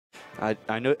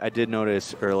I did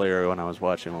notice earlier when I was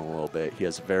watching him a little bit, he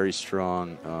has very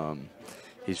strong,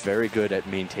 he's very good at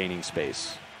maintaining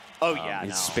space. Oh, yeah,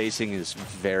 his spacing is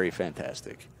very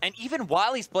fantastic. And even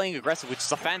while he's playing aggressive, which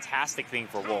is a fantastic thing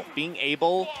for Wolf, being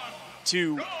able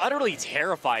to utterly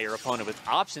terrify your opponent with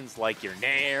options like your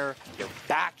nair, your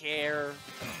back air.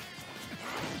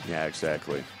 Yeah,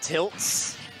 exactly.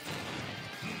 Tilts.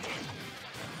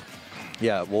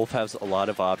 Yeah, Wolf has a lot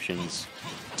of options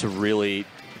to really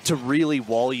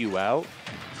wall you out,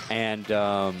 and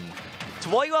to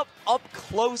wall you up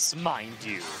close, mind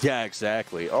you. Yeah,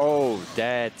 exactly. Oh,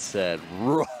 that said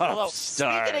rough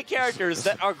start. Speaking of characters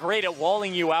that are great at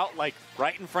walling you out, like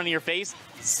right in front of your face,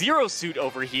 Zero Suit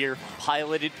over here,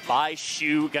 piloted by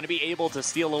Shu, going to be able to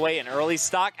steal away an early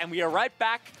stock, and we are right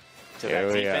back to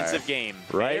that defensive game.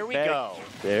 Right there we back. go.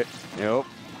 There. Yep.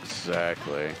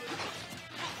 Exactly.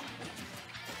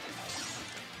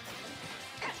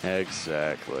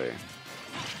 Exactly.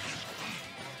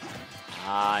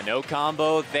 No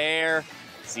combo there.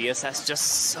 ZSS just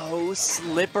so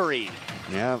slippery.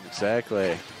 Yeah,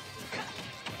 exactly.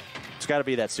 It's got to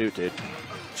be that suit, dude.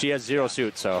 She has zero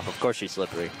suit, so of course she's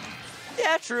slippery.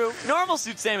 Yeah, true. Normal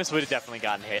suit Samus would have definitely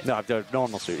gotten hit. No, the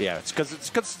normal suit, yeah. It's because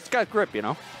it's got grip, you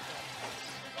know?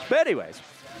 But anyways.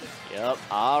 Yep.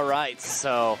 All right.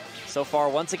 So far,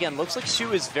 once again, looks like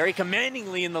Shu is very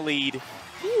commandingly in the lead.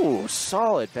 Ooh,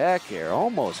 solid back air.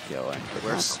 Almost killing.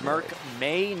 Where Smirk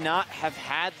may not have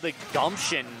had the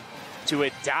gumption to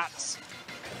adapt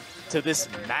to this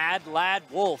mad lad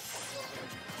Wolf.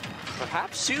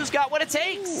 Perhaps Shu's got what it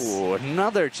takes. Ooh,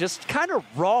 another just kind of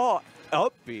raw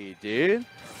upbeat, dude.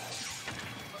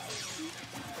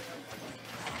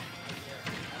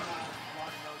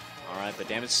 All right, the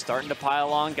damage is starting to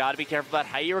pile on. Got to be careful about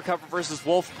how you recover versus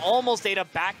Wolf. Almost ate a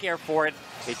back air for it.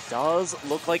 It does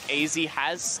look like AZ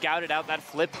has scouted out that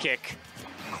flip kick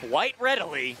quite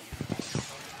readily.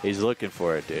 He's looking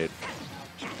for it, dude.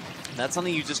 That's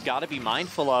something you just got to be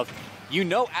mindful of. You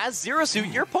know, as Zero Suit,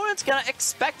 your opponent's going to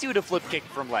expect you to flip kick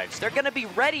from ledge. They're going to be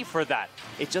ready for that.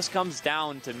 It just comes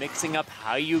down to mixing up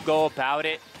how you go about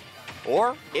it,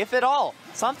 or if at all.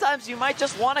 Sometimes you might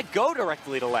just want to go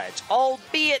directly to ledge,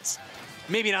 albeit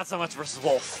maybe not so much versus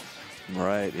Wolf.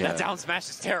 Right, yeah. That down smash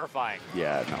is terrifying.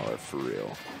 Yeah, no, for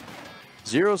real.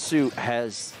 Zero Suit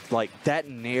has, like, that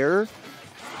nair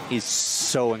is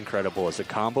so incredible as a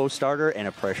combo starter and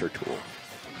a pressure tool.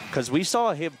 Because we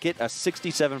saw him get a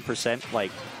 67%,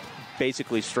 like,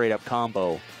 basically straight-up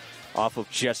combo off of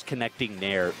just connecting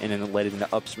nair and then letting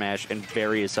the up smash and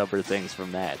various other things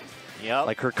from that. Yep.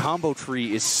 Like, her combo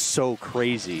tree is so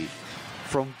crazy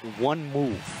from one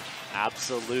move.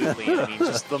 Absolutely. I mean,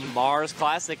 just the Mars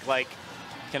classic, like,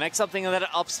 connect something on that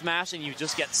up smash, and you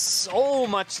just get so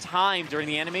much time during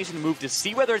the animation to move to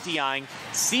see where they're DIing,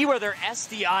 see where they're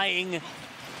SDIing.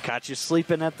 Caught you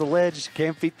sleeping at the ledge.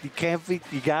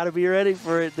 You gotta be ready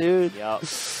for it, dude. Yep.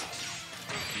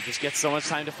 You just get so much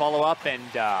time to follow up, and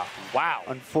wow.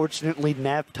 Unfortunately,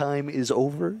 nap time is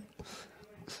over.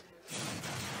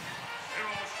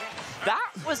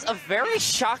 That was a very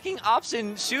shocking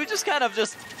option. Shu just kind of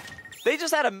they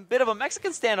just had a bit of a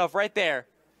Mexican standoff right there.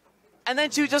 And then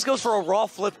Shu just goes for a raw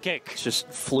flip kick. Just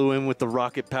flew in with the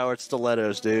rocket-powered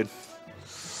stilettos, dude.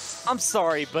 I'm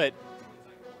sorry, but...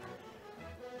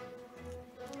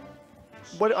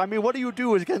 what do you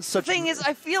do against such... The thing is,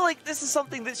 I feel like this is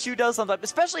something that Shu does sometimes,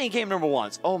 especially in game number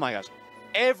ones. Oh my gosh.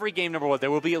 Every game number one,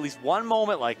 there will be at least one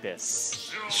moment like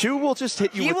this. Shu will just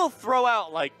hit you He will throw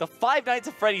out, like, the Five Nights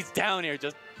at Freddy's down here,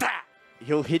 just... Bah!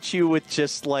 He'll hit you with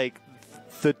just, like,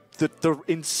 the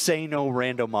insano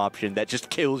random option that just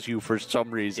kills you for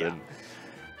some reason.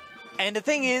 Yeah. And the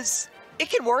thing is, it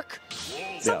can work.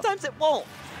 Sometimes it won't.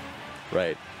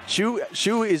 Right.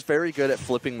 Shu is very good at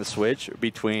flipping the switch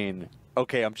between,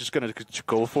 okay, I'm just going to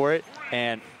go for it,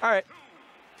 and, all right.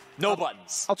 No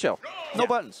buttons. I'll chill. No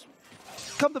buttons.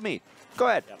 Come to me. Go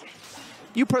ahead. Yep.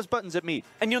 You press buttons at me.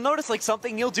 And you'll notice, like,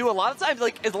 something he'll do a lot of times,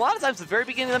 like, at the very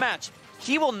beginning of the match,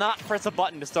 he will not press a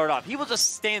button to start off. He will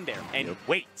just stand there and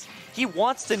wait. He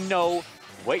wants to know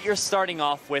what you're starting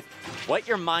off with, what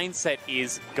your mindset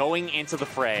is going into the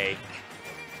fray,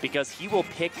 because he will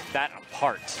pick that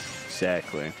apart.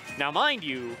 Exactly. Now, mind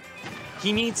you,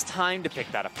 he needs time to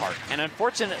pick that apart. And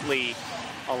unfortunately,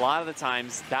 a lot of the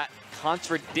times, that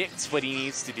contradicts what he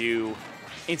needs to do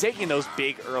in taking those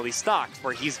big early stocks,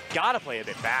 where he's got to play a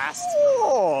bit fast.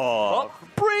 Oh,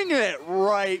 bring it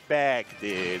right back,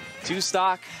 dude. 2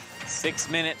 stock, 6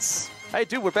 minutes. Hey,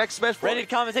 dude, we're back to Smash 4. Ready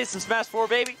to commentate some Smash 4,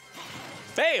 baby?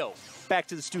 Fail. Back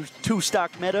to the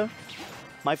 2-stock meta.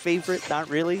 My favorite, not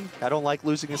really. I don't like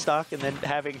losing a stock and then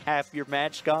having half your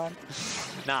match gone.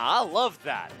 Nah, I love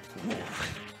that.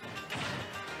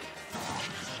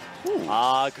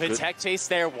 Good tech chase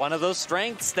there. One of those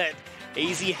strengths that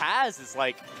AZ has is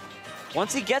like,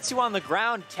 once he gets you on the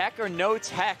ground, tech or no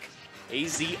tech,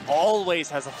 AZ always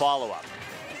has a follow-up.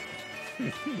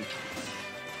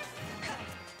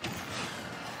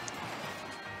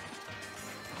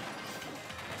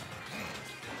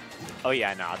 Oh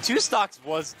yeah, nah. 2 stocks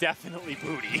was definitely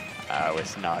booty. I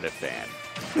was not a fan.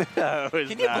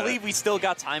 Can you believe we still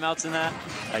got timeouts in that?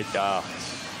 I don't.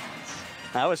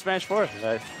 That was Smash 4.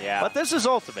 Yeah. But this is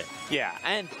Ultimate. Yeah,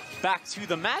 and back to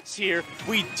the match here.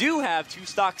 We do have 2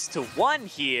 stocks to 1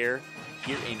 here.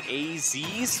 Here in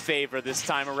AZ's favor this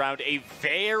time around. A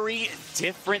very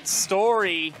different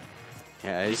story.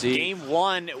 Yeah, AZ. Game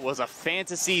 1 was a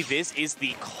fantasy. This is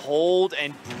the cold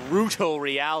and brutal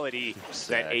reality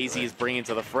that AZ is bringing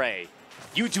to the fray.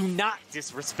 You do not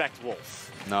disrespect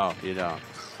Wolf. No, you don't.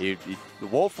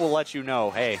 Wolf will let you know,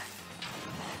 hey,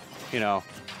 you know,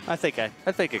 I think I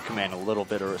command a little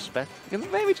bit of respect.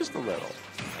 Maybe just a little.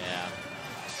 Yeah.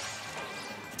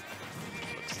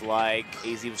 Looks like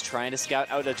AZ was trying to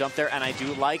scout out a jump there, and I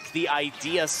do like the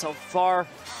idea so far.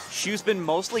 Shu's been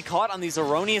mostly caught on these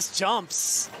erroneous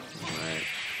jumps. Right.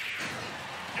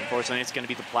 Unfortunately, it's going to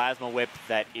be the Plasma Whip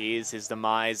that is his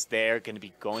demise there. Going to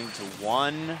be going to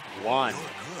 1-1.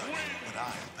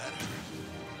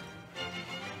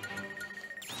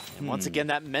 And once again,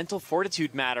 that mental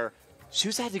fortitude matter.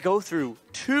 Shu's had to go through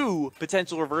 2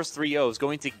 potential reverse 3-0s,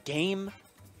 going to game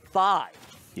 5.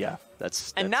 Yeah,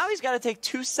 that's... And now he's got to take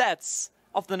 2 sets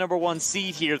off the #1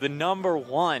 seed here, the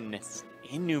 #1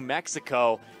 in New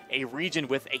Mexico, a region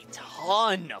with a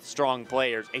ton of strong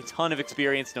players, a ton of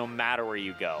experience no matter where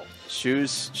you go.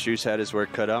 Shu's had his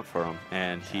work cut out for him,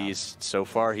 and so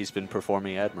far he's been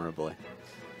performing admirably.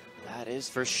 That is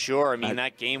for sure. I mean,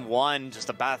 that game 1, just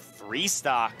about 3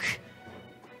 stock.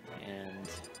 And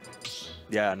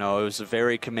yeah, no, it was a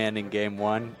very commanding game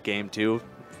 1. Game 2,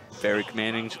 very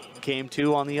commanding game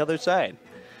 2 on the other side.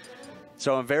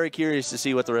 So I'm very curious to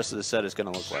see what the rest of the set is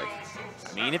going to look like.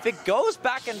 I mean, if it goes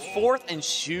back and forth and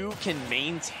Shu can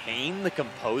maintain the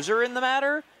composure in the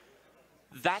matter,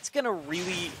 that's going to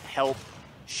really help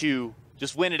Shu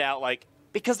just win it out.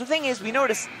 Because the thing is, we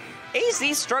notice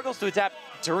AZ struggles to adapt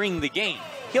during the game.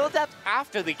 He'll adapt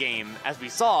after the game, as we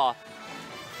saw,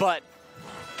 but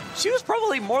Shu's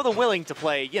probably more than willing to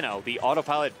play, you know, the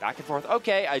autopilot back and forth.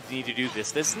 Okay, I need to do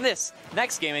this, this, and this.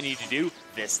 Next game, I need to do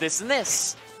this, this, and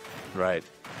this. Right.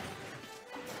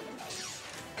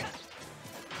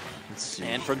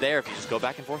 And from there, if you just go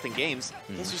back and forth in games,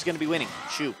 guess who's going to be winning?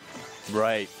 Shu.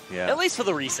 Right, yeah. At least for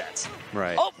the resets.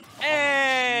 Right. Oh,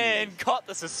 and caught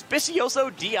the Suspicioso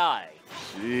DI.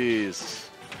 Jeez.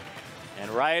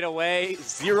 And right away,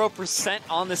 0%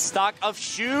 on the stock of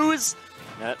Shu's.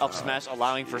 That up smash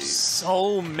allowing for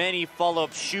so many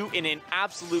follow-up. Shu in an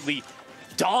absolutely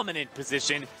dominant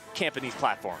position camping these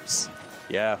platforms.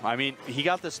 Yeah, I mean, he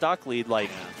got the stock lead,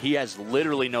 he has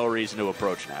literally no reason to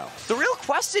approach now. The real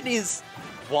question is,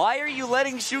 why are you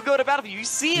letting Shu go to Battlefield? You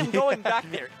see him going back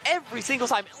there every single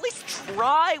time. At least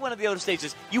try one of the other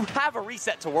stages. You have a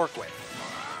reset to work with.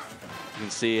 You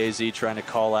can see AZ trying to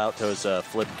call out those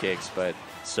flip kicks, but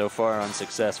so far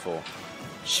unsuccessful.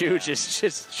 Shu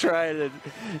just tried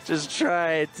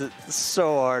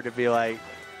so hard to be like,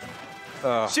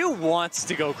 Shu wants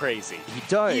to go crazy. He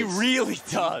does. He really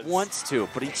does. He wants to,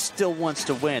 but he still wants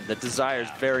to win. The desire is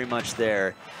very much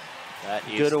there. That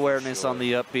is good awareness sure. on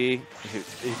the up B.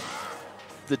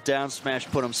 The down smash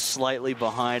put him slightly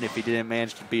behind. If he didn't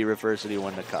manage to be reverse it, he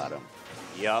wouldn't have caught him.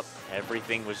 Yep,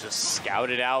 everything was just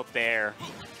scouted out there.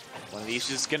 One of these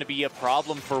is going to be a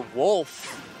problem for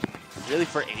Wolf. Really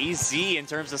for AZ in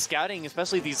terms of scouting,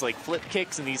 especially these flip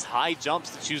kicks and these high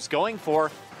jumps that Shu's going for.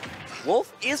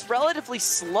 Wolf is relatively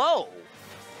slow.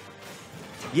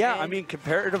 Yeah, I mean,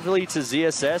 comparatively to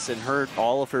ZSS and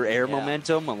all of her air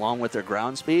momentum along with her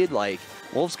ground speed,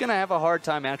 Wolf's going to have a hard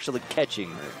time actually catching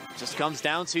her. Just comes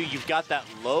down to you've got that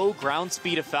low ground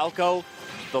speed of Falco,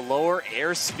 the lower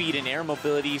air speed and air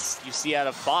mobility you see out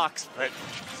of Fox, but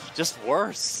just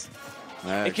worse.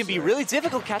 It can be really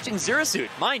difficult catching Zero Suit.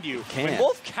 Mind you, when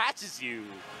Wolf catches you,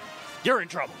 you're in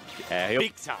trouble. Yeah,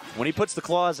 big time. When he puts the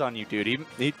claws on you, dude,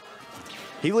 he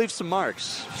leaves some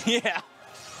marks. Yeah.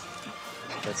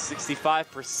 That's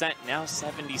 65%, now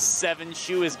 77.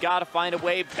 Shu has got to find a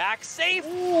way back safe.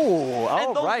 Ooh,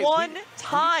 and the one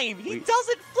time he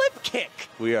doesn't flip kick.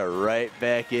 We are right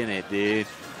back in it, dude.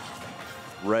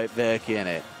 Right back in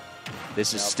it.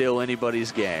 This is still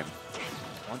anybody's game.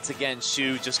 Once again,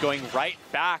 Shu just going right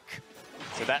back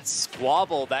to that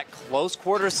squabble, that close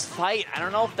quarters fight. I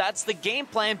don't know if that's the game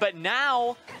plan, but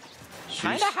now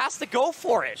kind of has to go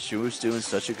for it. Shu's doing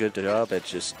such a good job at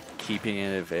just keeping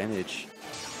an advantage.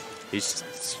 He's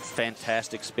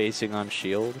fantastic spacing on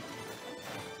shield.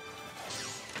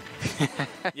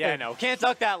 Yeah, no, can't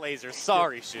duck that laser.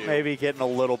 Sorry, Shu. Maybe getting a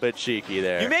little bit cheeky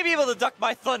there. You may be able to duck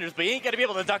my thunders, but you ain't gonna be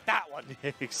able to duck that one.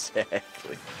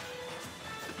 Exactly.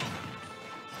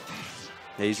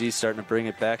 AZ's starting to bring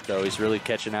it back, though. He's really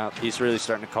catching out. He's really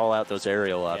starting to call out those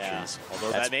aerial options. Yeah.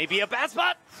 Although that may be a bad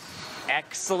spot.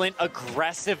 Excellent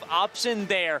aggressive option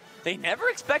there. They never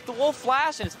expect the Wolf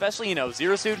Flash, and especially, you know,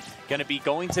 Zero Suit gonna be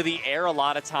going to the air a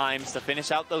lot of times to finish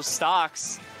out those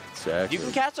stocks. Exactly. You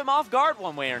can catch them off guard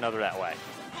one way or another that way.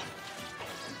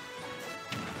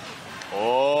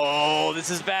 Oh, this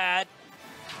is bad.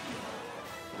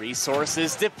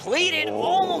 Resources depleted. Oh,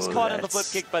 almost caught on the flip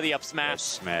kick by the up smash.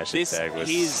 Smash attack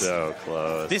was so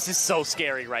close. This is so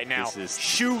scary right now.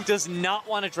 Shu does not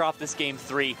want to drop this game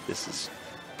 3. This is...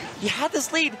 He had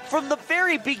this lead from the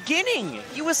very beginning.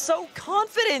 He was so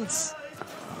confident.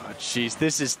 Oh, jeez,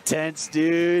 this is tense,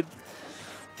 dude.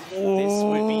 This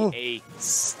would be a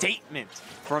statement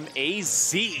from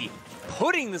AZ,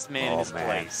 putting this man in his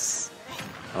place.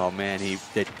 Oh man, you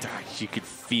could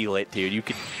feel it, dude. You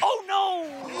could. Oh no!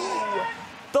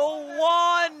 The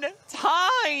one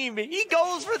time he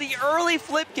goes for the early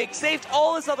flip kick, saved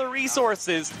all his other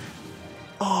resources.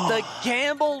 Oh. The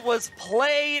gamble was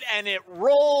played and it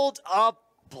rolled up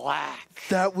black.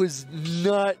 That was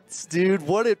nuts, dude.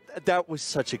 That was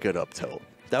such a good up tilt.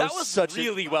 That was such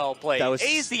really well played.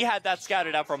 AZ had that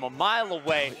scouted out from a mile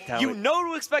away. You know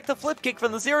to expect the flip kick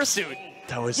from the Zero Suit.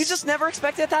 You just never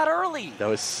expected that early. That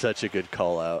was such a good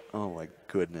call out. Oh my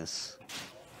goodness.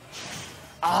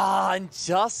 Ah, and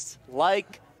just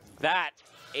like that,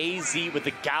 AZ with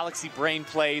the Galaxy Brain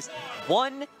plays,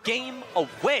 1 game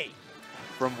away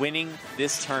from winning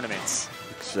this tournament.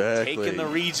 Exactly. Taking the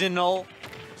regional.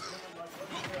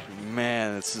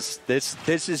 Man, this is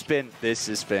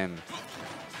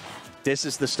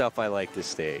the stuff I like to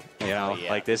see. You know,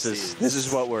 yeah, like this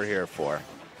is what we're here for.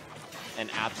 An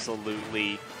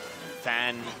absolutely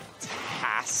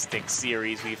fantastic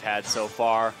series we've had so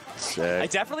far. Sick. I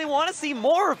definitely want to see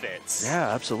more of it. Yeah,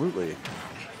 absolutely.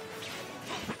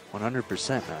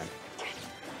 100%, man.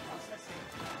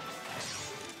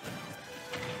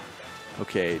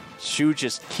 Okay, Shu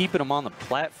just keeping him on the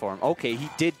platform. Okay,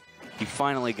 he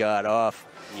finally got off.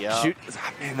 Yeah.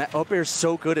 Man, that up air is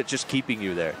so good at just keeping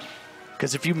you there.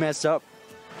 Because if you mess up,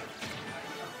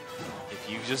 if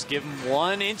you just give him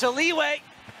 1 inch of leeway.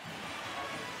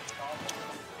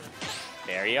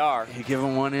 There you are. You give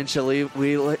him 1 inch of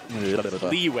leeway.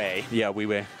 Yeah,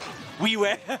 leeway.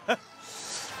 Leeway.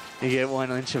 You get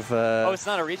 1 inch of... Oh, it's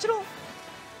not a regional?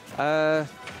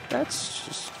 That's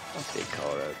just what they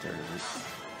call it out there.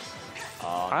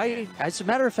 As a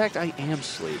matter of fact, I am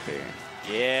sleeping.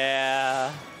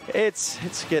 Yeah.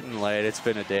 It's getting late. It's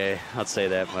been a day. I'll say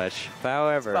that much.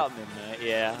 However, it's about midnight.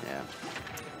 Yeah. Yeah.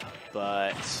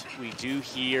 But we do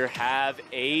here have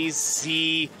AZ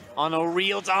on a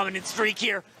real dominant streak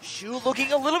here. Shu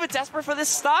looking a little bit desperate for this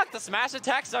stock. The smash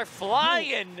attacks are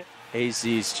flying.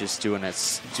 AZ's just doing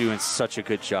such a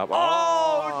good job.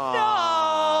 Oh,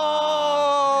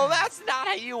 no! That's not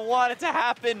how you want it to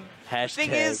happen. Hashtag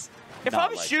Thing is, if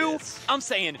I'm like Shu, this. I'm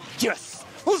saying, yes,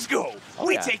 let's go.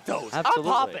 We take those. Absolutely.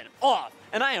 I'm popping off,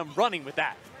 and I am running with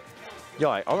that.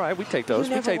 Yeah, all right, we take those.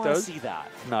 You never we take want those. to see that.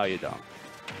 No, you don't.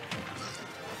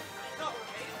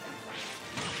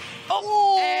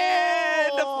 Oh,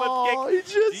 and the flip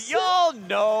kick. Y'all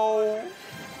know.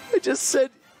 I just said,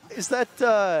 is that...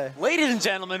 Ladies and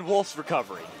gentlemen, Wolf's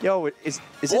recovery. Yo, is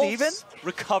it even?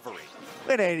 Recovery.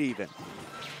 It ain't even.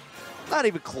 Not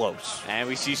even close. And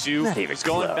we see Shu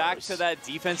going back to that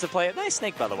defensive play. Nice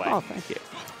snake, by the way. Oh, thank you.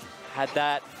 Had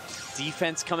that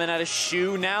defense coming out of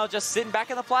Shu now, just sitting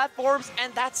back on the platforms,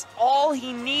 and that's all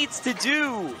he needs to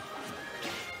do.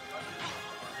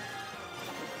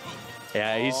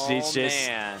 Yeah,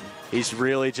 he's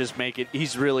really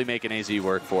making AZ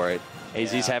work for it.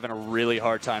 AZ's having a really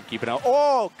hard time keeping out.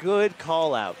 Oh, good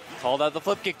call out. Called out the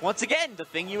flip kick once again, the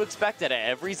thing you expect out of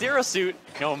every Zero Suit,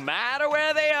 no matter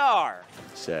where they are.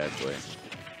 Exactly.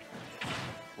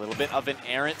 A little bit of an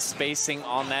errant spacing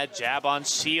on that jab on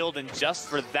shield, and just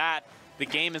for that, the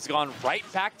game has gone right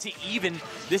back to even.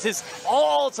 This is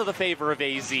all to the favor of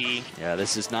AZ. Yeah,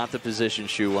 this is not the position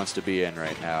Shu wants to be in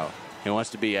right now. He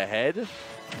wants to be ahead.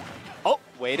 Oh,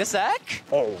 wait a sec.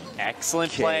 Oh,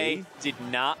 excellent play.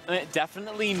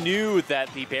 Definitely knew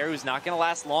that the bear was not going to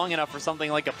last long enough for something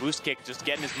like a boost kick, just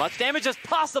getting as much damage as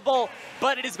possible,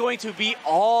 but it is going to be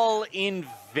all in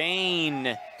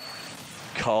vain.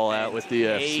 call out with the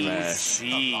F smash.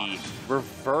 AC.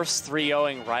 Reverse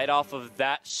 3-0ing right off of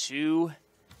that shoe.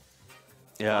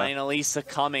 Yeah. Finally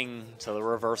succumbing to the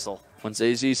reversal. Once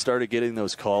AZ started getting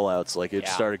those call outs, like it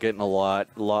started getting a lot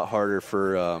harder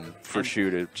for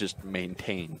Shu to just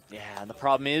maintain. Yeah, and the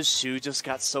problem is Shu just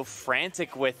got so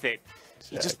frantic with it.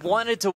 He just wanted to